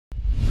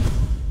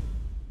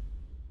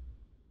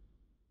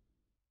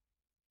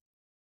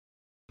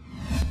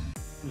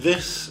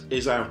This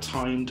is our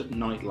timed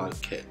nightlight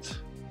kit.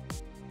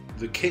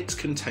 The kit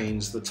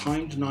contains the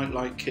timed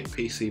nightlight kit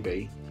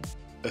PCB,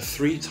 a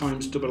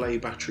 3x AA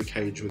battery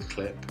cage with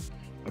clip,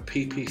 a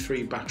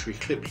PP3 battery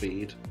clip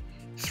lead,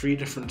 3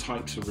 different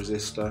types of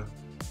resistor,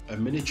 a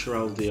miniature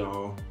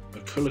LDR, a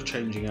colour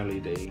changing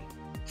LED,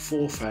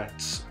 4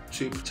 FETs,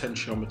 2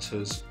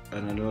 potentiometers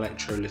and an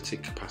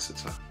electrolytic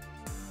capacitor.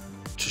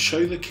 To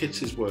show the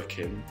kit is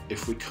working,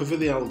 if we cover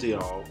the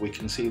LDR we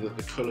can see that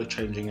the colour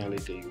changing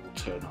LED will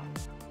turn on.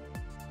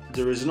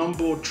 There is an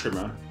onboard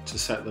trimmer to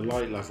set the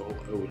light level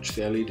at which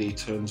the LED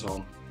turns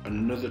on and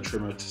another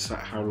trimmer to set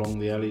how long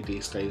the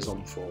LED stays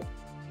on for.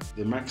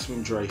 The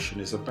maximum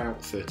duration is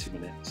about 30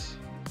 minutes.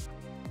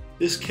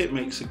 This kit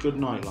makes a good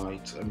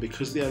nightlight, and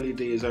because the LED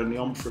is only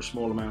on for a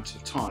small amount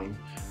of time,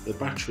 the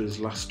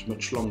batteries last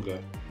much longer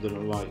than a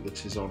light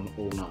that is on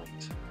all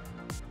night.